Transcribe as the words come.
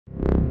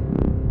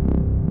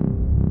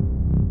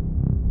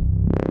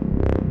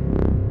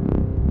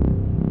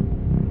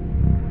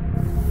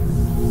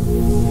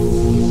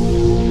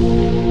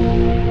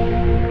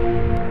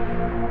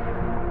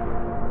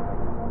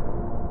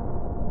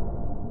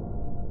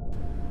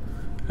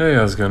Hey,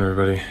 how's it going,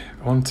 everybody?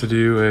 I wanted to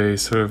do a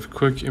sort of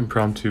quick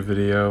impromptu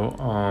video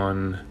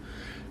on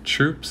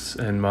troops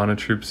and mono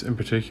troops in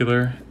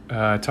particular.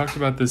 I talked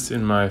about this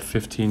in my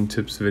 15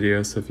 tips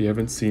video, so if you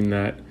haven't seen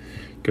that,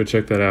 go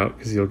check that out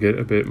because you'll get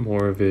a bit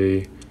more of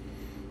a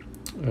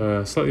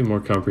slightly more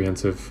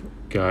comprehensive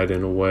guide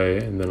in a way,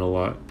 and then a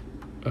lot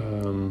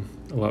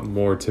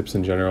more tips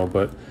in general.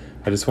 But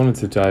I just wanted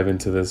to dive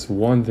into this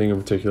one thing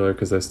in particular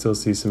because I still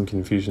see some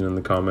confusion in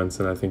the comments,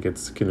 and I think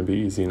it's going to be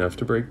easy enough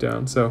to break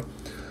down. So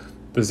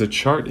there's a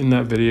chart in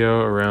that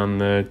video around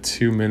the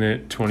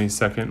 2-minute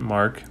 20-second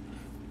mark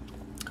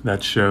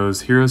that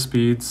shows hero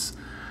speeds,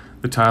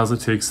 the tiles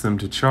it takes them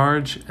to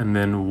charge, and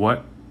then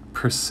what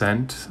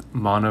percent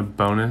mana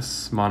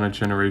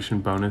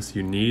generation bonus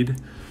you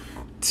need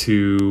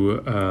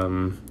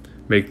to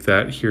make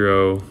that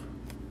hero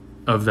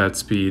of that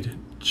speed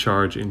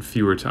charge in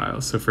fewer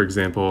tiles. So for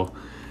example,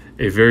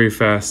 a very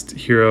fast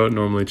hero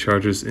normally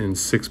charges in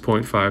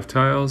 6.5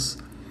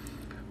 tiles.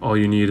 All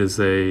you need is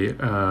a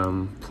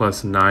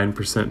plus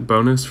 9%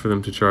 bonus for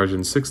them to charge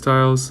in 6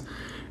 tiles.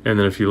 And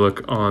then if you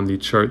look on the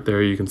chart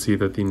there, you can see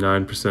that the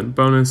 9%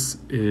 bonus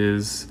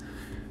is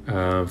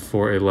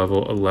for a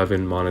level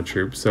 11 mono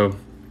troop. So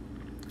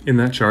in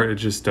that chart, it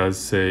just does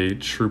say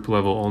troop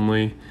level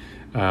only.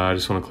 I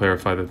just want to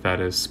clarify that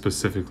that is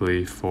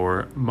specifically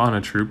for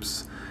mono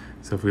troops.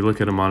 So if we look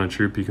at a mono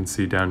troop, you can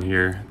see down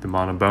here the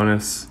mono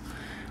bonus.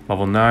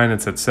 Level 9,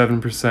 it's at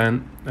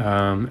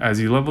 7%. As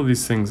you level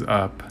these things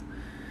up,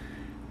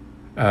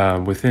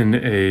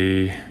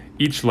 within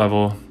each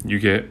level, you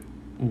get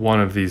one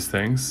of these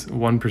things,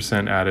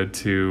 1% added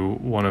to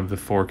one of the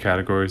 4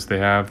 categories they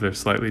have. They're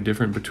slightly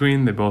different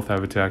between. They both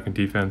have attack and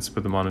defense,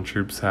 but the mono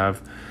troops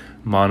have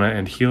mana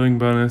and healing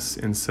bonus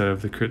instead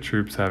of the crit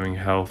troops having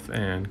health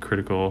and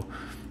critical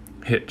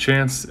hit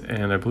chance.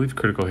 And I believe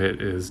critical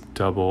hit is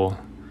double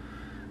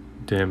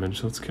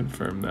damage. Let's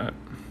confirm that.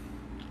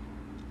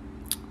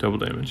 Double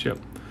damage, yep.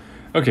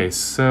 Okay,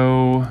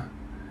 so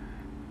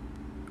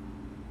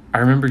I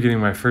remember getting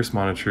my first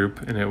mono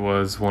troop, and it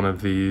was one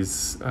of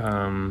these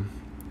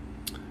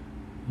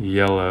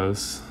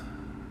yellows.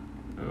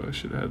 Oh, I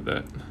should have had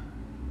that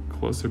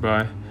closer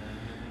by.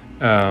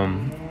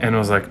 And I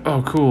was like,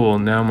 oh, cool,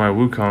 now my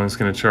Wukong is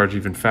going to charge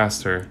even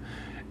faster.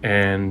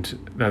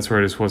 And that's where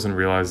I just wasn't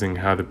realizing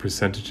how the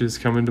percentages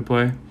come into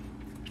play.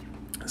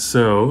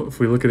 So if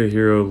we look at a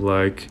hero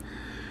like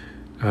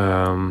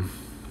Wukong,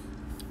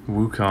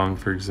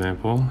 for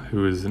example,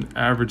 who is an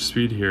average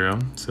speed hero.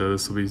 So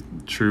this will be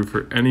true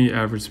for any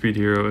average speed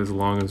hero as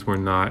long as we're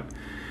not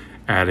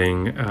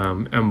adding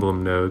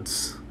emblem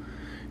nodes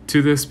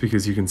to this,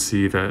 because you can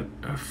see that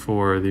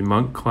for the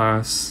monk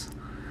class,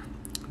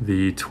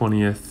 the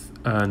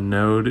 20th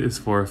node is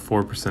for a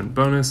 4%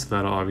 bonus.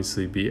 That'll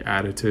obviously be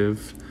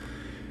additive.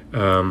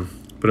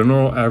 But a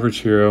normal average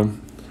hero,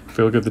 if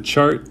we look at the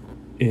chart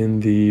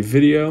in the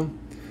video,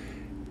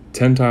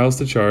 10 tiles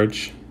to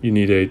charge, you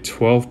need a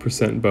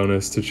 12%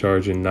 bonus to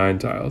charge in 9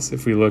 tiles.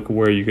 If we look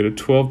where you get a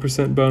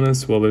 12%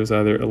 bonus, well, there's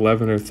either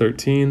 11 or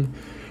 13.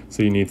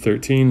 So you need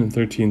 13, and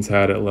 13's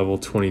had at level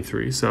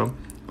 23. So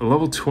a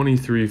level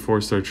 23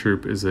 4-star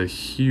troop is a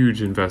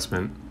huge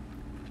investment,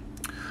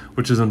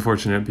 which is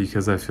unfortunate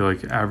because I feel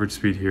like average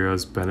speed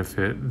heroes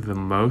benefit the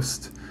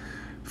most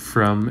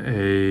from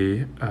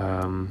a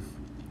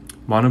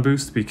mono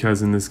boost,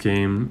 because in this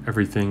game,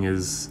 everything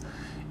is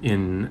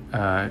in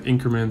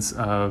increments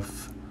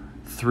of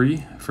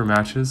 3 for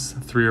matches,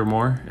 3 or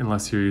more,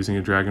 unless you're using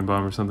a Dragon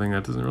Bomb or something.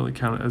 That doesn't really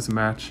count as a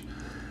match.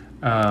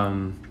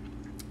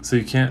 So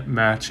you can't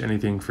match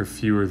anything for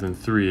fewer than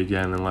 3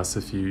 again, unless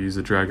if you use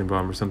a Dragon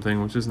Bomb or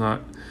something, which is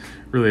not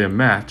really a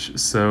match.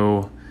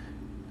 So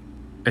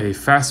a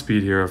fast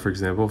speed hero, for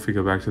example, if we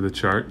go back to the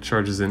chart,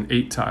 charges in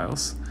 8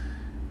 tiles.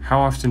 How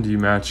often do you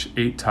match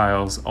 8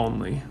 tiles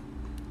only?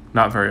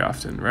 Not very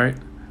often, right?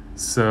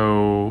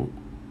 So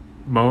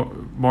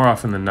more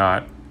often than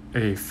not,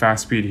 a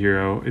fast speed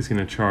hero is going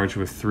to charge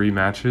with 3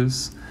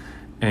 matches,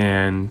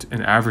 and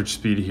an average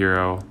speed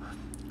hero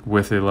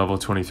with a level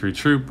 23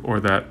 troop, or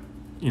that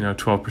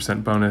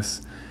 12%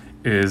 bonus,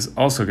 is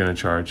also going to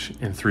charge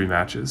in 3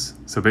 matches.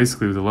 So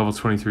basically with a level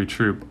 23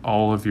 troop,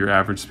 all of your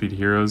average speed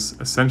heroes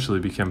essentially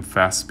become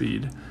fast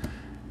speed.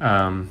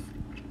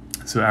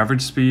 So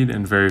average speed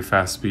and very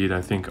fast speed,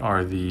 I think,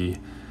 are the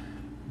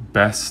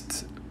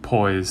best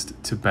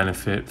poised to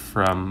benefit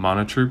from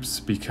mono troops,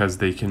 because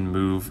they can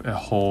move a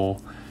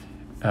whole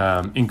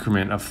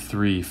increment of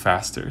 3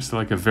 faster. So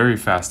like a very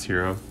fast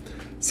hero,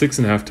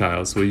 6.5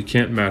 tiles. Well, you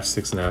can't match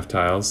 6.5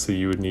 tiles, so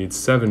you would need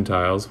 7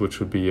 tiles,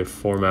 which would be a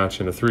 4 match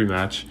and a 3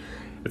 match.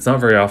 It's not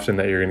very often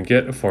that you're going to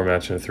get a 4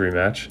 match and a 3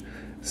 match.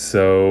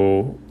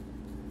 So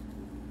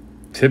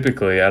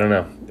typically, I don't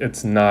know,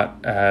 it's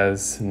not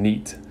as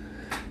neat.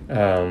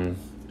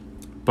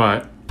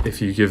 But if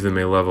you give them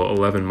a level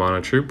 11 mono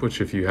troop, which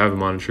if you have a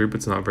mono troop,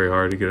 it's not very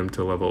hard to get them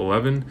to level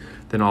 11,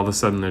 then all of a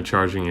sudden they're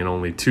charging in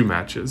only 2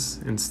 matches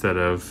instead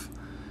of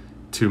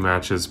 2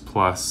 matches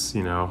plus,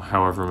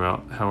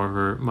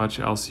 however much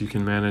else you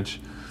can manage.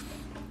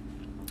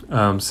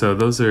 So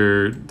those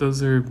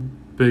are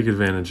big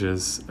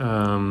advantages.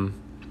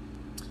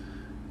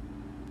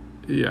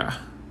 Yeah.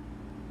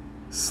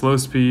 Slow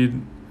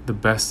speed, the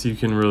best you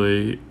can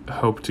really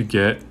hope to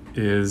get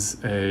is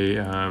a,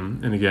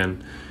 and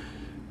again,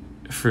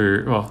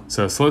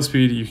 so slow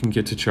speed you can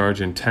get to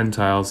charge in 10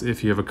 tiles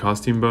if you have a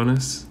costume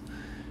bonus,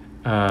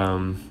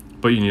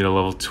 but you need a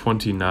level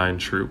 29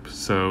 troop.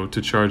 So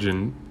to charge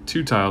in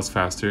 2 tiles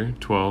faster,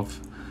 12,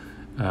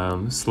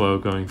 slow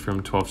going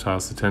from 12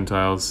 tiles to 10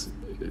 tiles,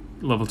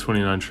 level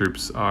 29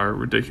 troops are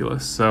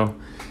ridiculous. So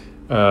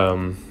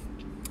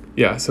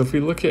yeah, so if we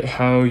look at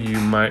how you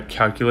might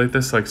calculate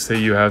this, like say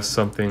you have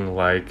something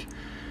like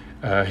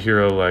a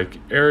hero like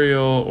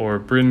Ariel or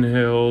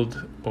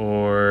Brynhild,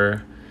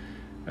 or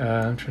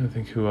I'm trying to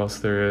think who else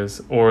there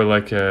is, or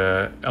like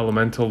a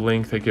elemental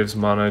link that gives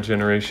mana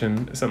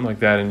generation, something like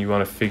that, and you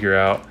want to figure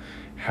out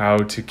how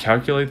to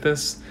calculate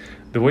this,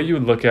 the way you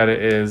would look at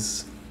it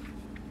is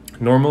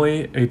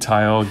normally a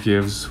tile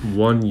gives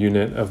 1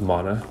 unit of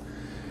mana.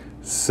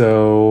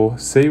 So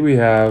say we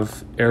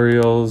have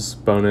Ariel's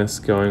bonus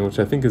going, which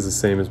I think is the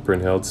same as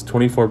Brynhild's,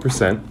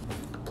 24%,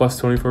 plus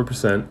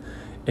 24%,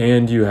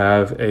 and you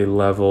have a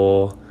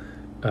level,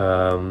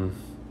 and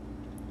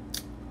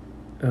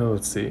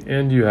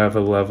you have a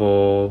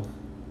level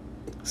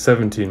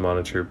 17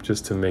 mana troop,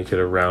 just to make it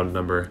a round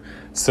number.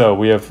 So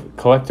we have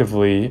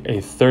collectively a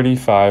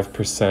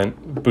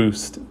 35%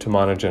 boost to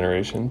mana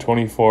generation,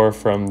 24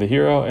 from the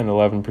hero and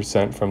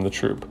 11% from the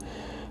troop.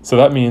 So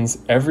that means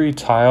every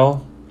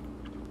tile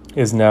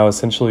is now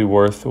essentially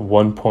worth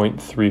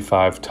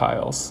 1.35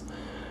 tiles.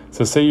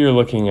 So say you're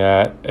looking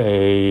at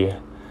a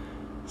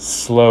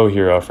slow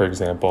hero, for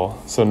example.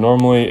 So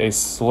normally a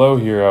slow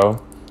hero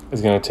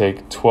is going to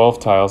take 12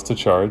 tiles to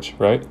charge,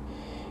 right?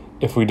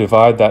 If we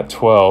divide that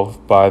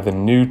 12 by the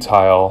new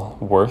tile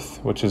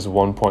worth, which is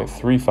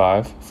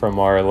 1.35 from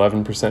our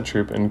 11%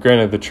 troop, and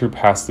granted the troop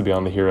has to be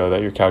on the hero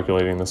that you're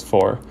calculating this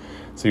for.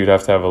 So you'd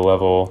have to have a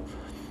level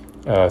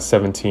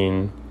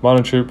 17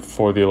 mana troop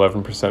for the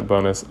 11%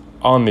 bonus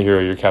on the hero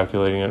you're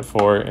calculating it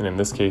for, and in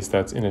this case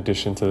that's in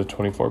addition to the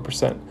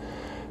 24%.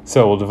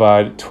 So we'll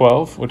divide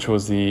 12, which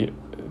was the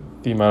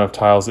amount of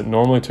tiles it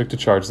normally took to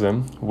charge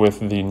them, with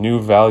the new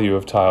value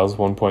of tiles,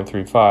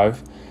 1.35,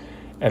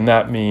 and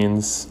that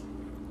means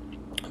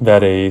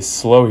that a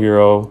slow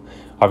hero,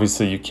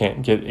 obviously you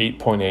can't get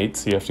 8.8,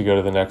 so you have to go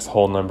to the next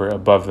whole number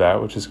above that,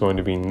 which is going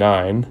to be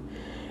 9.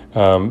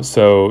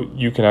 So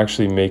you can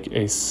actually make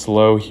a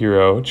slow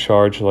hero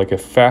charge like a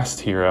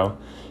fast hero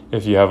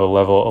if you have a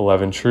level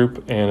 11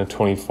 troop and a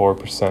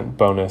 24%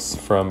 bonus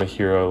from a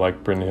hero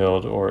like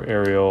Brynhild or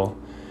Ariel,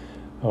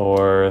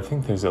 or I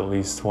think there's at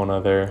least one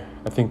other.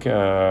 I think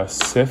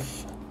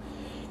Sif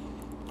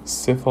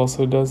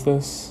also does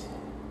this.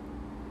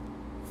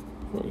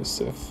 Where is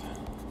Sif?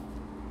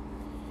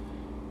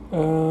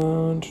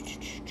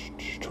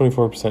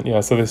 24%.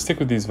 Yeah, so they stick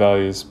with these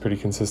values pretty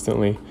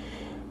consistently.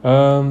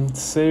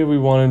 Say we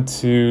wanted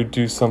to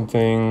do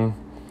something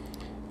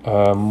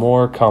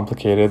more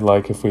complicated,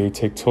 like if we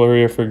take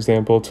Teleria, for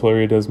example.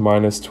 Teleria does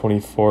minus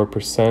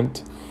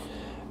 24%.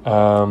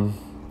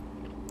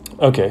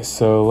 Okay,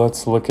 so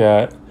let's look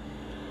at,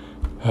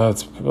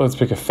 let's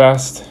pick a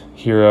fast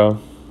hero.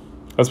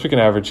 Let's pick an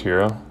average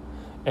hero,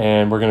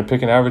 and we're going to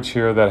pick an average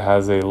hero that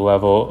has a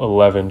level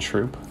 11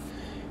 troop.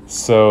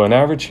 So an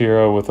average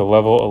hero with a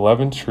level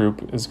 11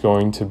 troop is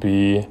going to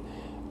be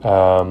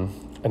a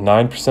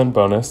 9%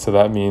 bonus, so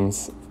that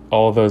means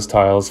all of those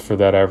tiles for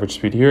that average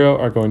speed hero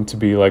are going to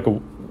be like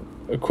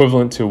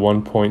equivalent to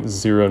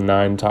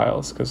 1.09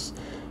 tiles, because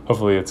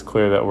hopefully it's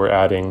clear that we're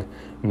adding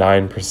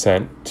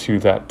 9% to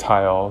that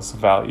tile's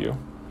value.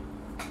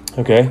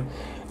 Okay,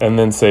 and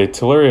then say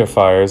Teleria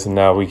fires, and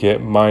now we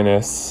get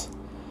minus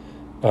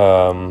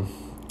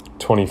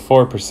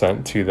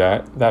 24% to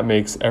that. That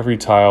makes every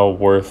tile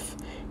worth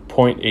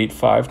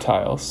 0.85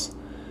 tiles.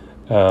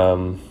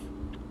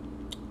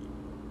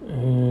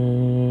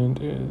 And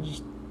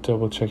just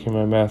double checking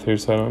my math here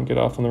so I don't get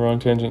off on the wrong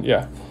tangent.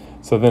 Yeah.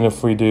 So then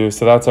if we do,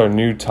 so that's our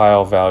new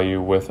tile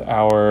value with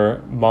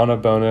our mana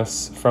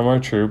bonus from our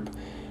troop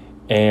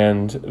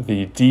and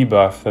the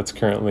debuff that's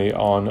currently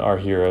on our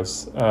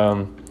heroes.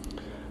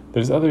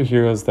 There's other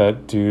heroes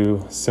that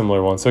do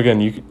similar ones. So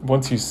again,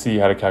 once you see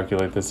how to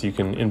calculate this, you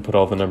can input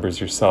all the numbers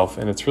yourself,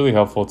 and it's really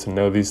helpful to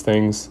know these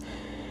things.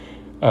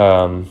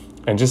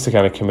 And just to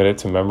kind of commit it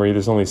to memory.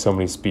 There's only so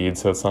many speeds,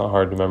 so it's not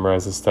hard to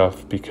memorize this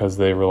stuff because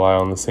they rely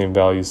on the same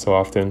values so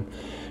often.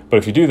 But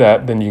if you do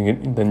that, then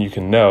you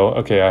can know,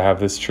 okay, I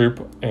have this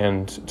troop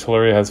and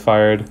Teleria has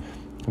fired,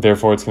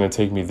 therefore it's going to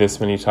take me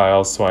this many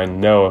tiles, so I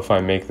know if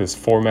I make this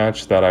 4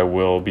 match that I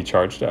will be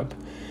charged up.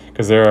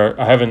 Because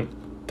I haven't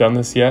done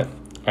this yet.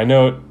 I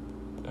know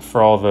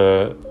for all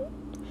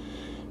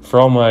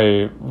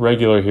my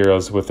regular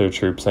heroes with their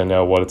troops, I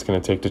know what it's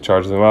going to take to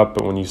charge them up,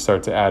 but when you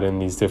start to add in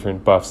these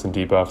different buffs and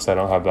debuffs, I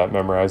don't have that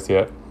memorized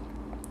yet.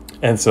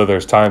 And so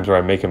there's times where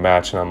I make a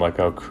match and I'm like,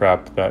 oh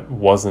crap, that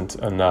wasn't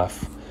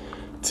enough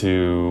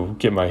to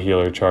get my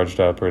healer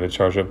charged up or to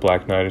charge up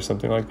Black Knight or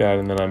something like that,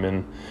 and then I'm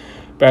in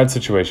bad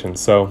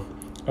situations. So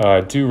I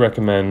do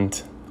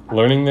recommend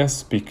learning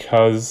this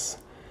because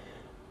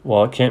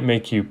while it can't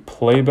make you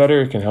play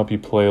better, it can help you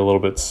play a little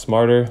bit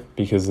smarter,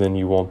 because then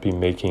you won't be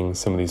making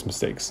some of these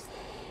mistakes.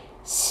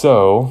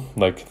 So,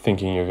 like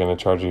thinking you're going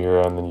to charge a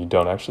hero and then you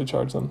don't actually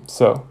charge them.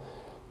 So,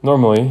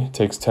 normally it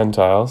takes 10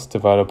 tiles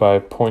divided by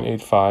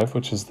 0.85,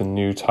 which is the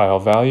new tile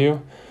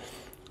value.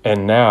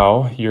 And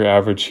now your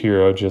average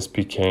hero just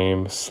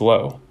became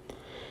slow.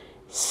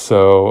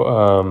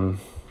 So,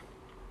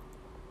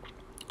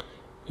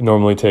 it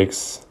normally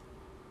takes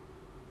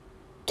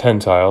 10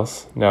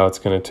 tiles. Now it's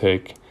going to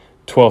take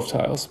 12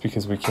 tiles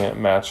because we can't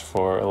match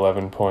for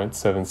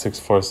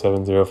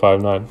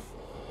 11.7647059.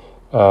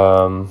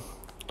 So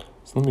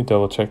let me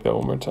double check that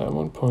one more time.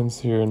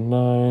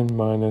 1.09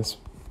 minus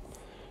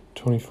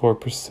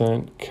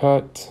 24%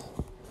 cut,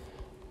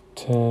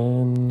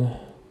 10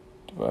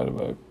 divided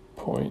by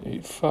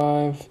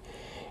 0.85.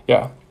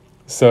 Yeah,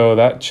 so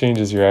that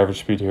changes your average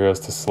speed heroes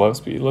to slow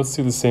speed. Let's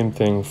do the same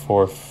thing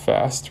for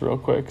fast real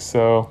quick.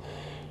 So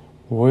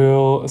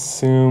we'll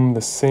assume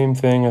the same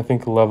thing. I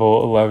think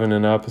level 11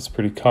 and up is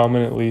pretty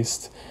common at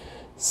least.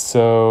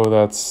 So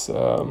that's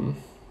 8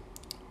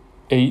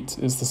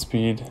 is the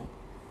speed.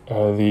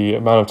 The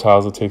amount of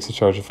tiles it takes to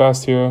charge a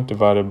fast hero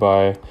divided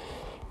by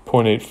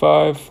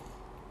 0.85.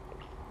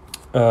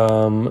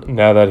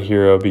 Now that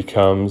hero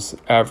becomes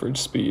average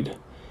speed.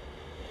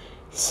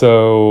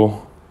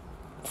 So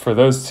for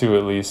those two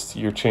at least,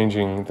 you're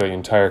changing the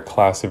entire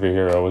class of your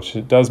hero, which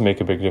it does make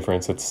a big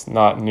difference. It's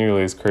not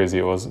nearly as crazy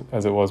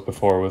as it was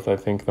before with, I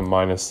think, the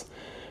minus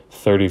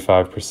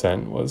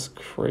 35% was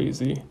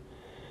crazy.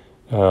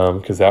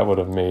 Because that would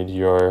have made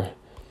your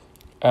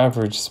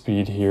average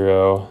speed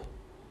hero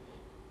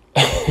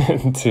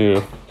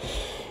into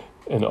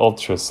an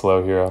ultra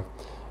slow hero.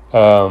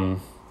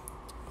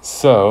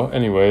 So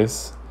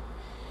anyways,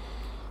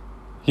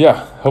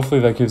 yeah,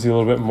 hopefully that gives you a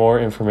little bit more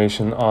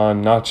information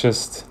on not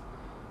just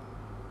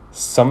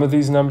some of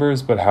these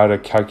numbers, but how to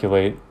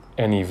calculate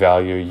any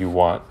value you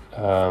want.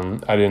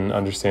 I didn't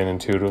understand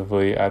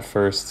intuitively at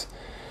first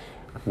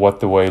what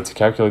the way to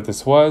calculate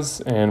this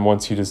was, and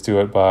once you just do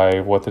it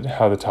by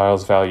how the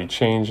tiles value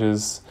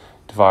changes,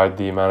 divide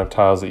the amount of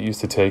tiles it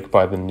used to take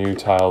by the new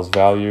tiles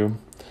value.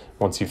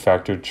 Once you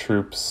factored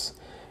troops,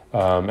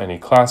 any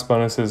class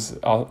bonuses,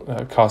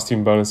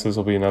 costume bonuses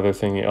will be another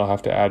thing you'll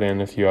have to add in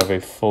if you have a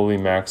fully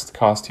maxed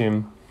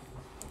costume.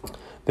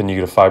 Then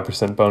you get a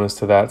 5% bonus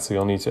to that, so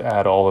you'll need to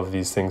add all of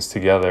these things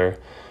together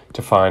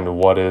to find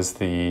what is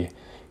the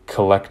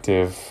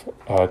collective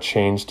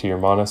change to your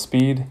mana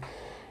speed.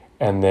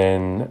 And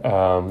then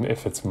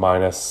if it's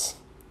minus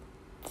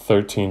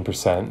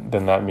 13%,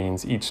 then that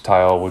means each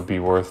tile would be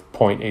worth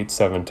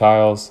 0.87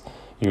 tiles.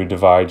 You would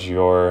divide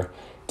your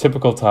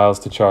typical tiles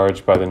to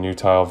charge by the new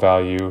tile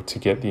value to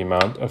get the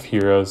amount of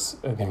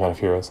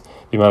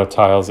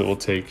tiles it will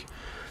take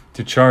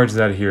to charge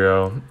that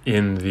hero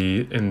in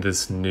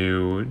this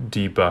new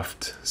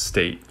debuffed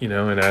state,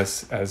 and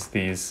as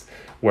these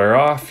wear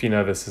off,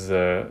 this is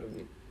a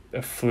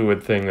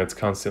fluid thing that's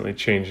constantly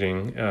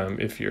changing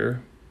if you're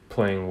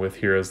playing with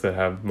heroes that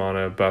have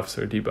mana buffs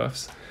or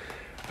debuffs.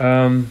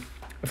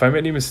 If I made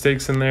any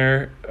mistakes in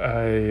there,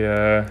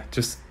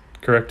 just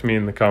correct me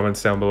in the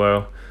comments down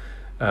below.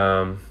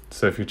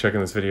 So if you're checking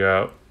this video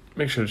out,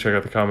 make sure to check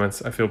out the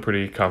comments. I feel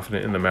pretty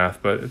confident in the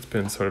math, but it's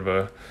been sort of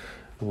a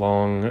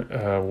long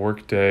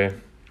work day,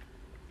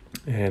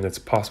 and it's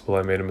possible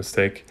I made a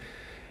mistake.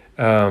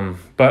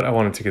 But I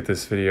wanted to get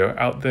this video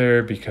out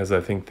there because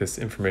I think this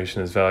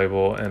information is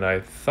valuable, and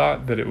I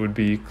thought that it would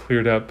be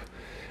cleared up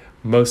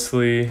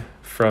mostly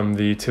from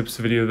the tips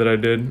video that I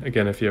did.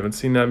 Again, if you haven't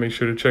seen that, make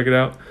sure to check it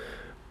out.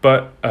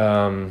 But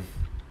I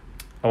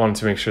wanted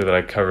to make sure that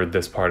I covered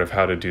this part of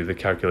how to do the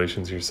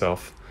calculations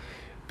yourself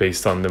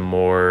based on the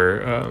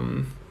more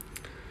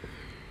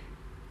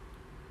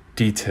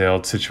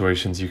detailed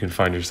situations you can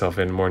find yourself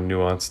in, more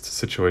nuanced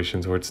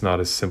situations where it's not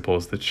as simple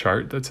as the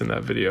chart that's in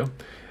that video.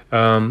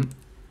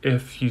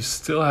 If you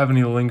still have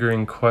any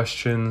lingering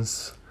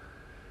questions,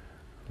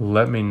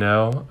 let me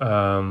know.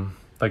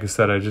 Like I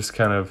said, I just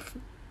kind of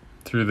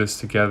threw this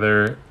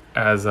together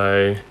as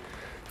I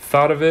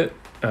thought of it.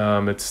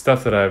 It's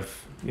stuff that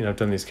I've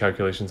done these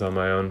calculations on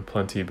my own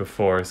plenty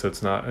before, so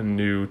it's not a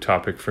new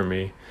topic for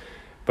me,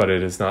 but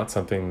it is not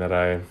something that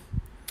I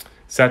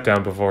sat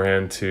down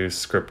beforehand to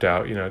script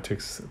out. It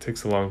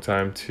takes a long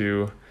time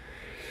to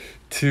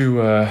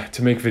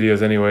make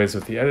videos anyways,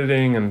 with the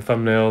editing and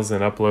thumbnails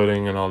and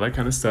uploading and all that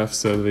kind of stuff.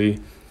 So the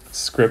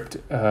script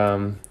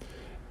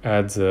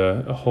adds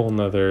a whole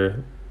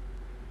nother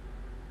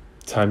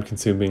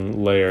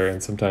time-consuming layer,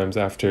 and sometimes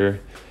after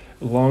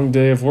a long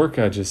day of work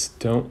I just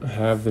don't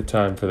have the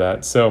time for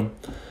that. So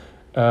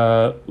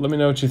let me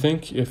know what you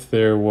think, if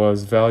there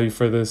was value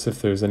for this,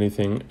 if there's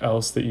anything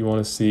else that you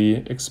want to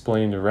see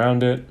explained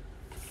around it,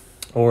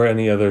 or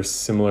any other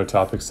similar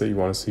topics that you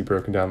want to see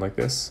broken down like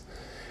this.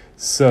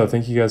 So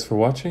thank you guys for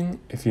watching.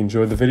 If you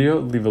enjoyed the video,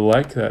 leave a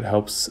like. That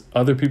helps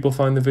other people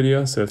find the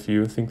video. So if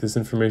you think this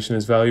information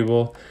is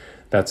valuable,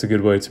 that's a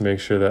good way to make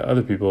sure that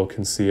other people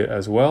can see it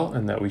as well,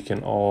 and that we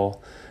can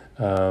all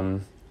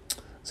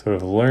sort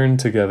of learn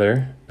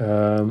together.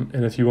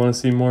 And if you want to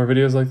see more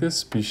videos like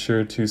this, be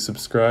sure to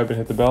subscribe and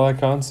hit the bell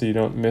icon so you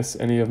don't miss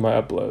any of my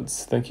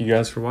uploads. Thank you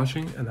guys for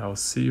watching, and I will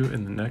see you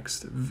in the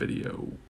next video.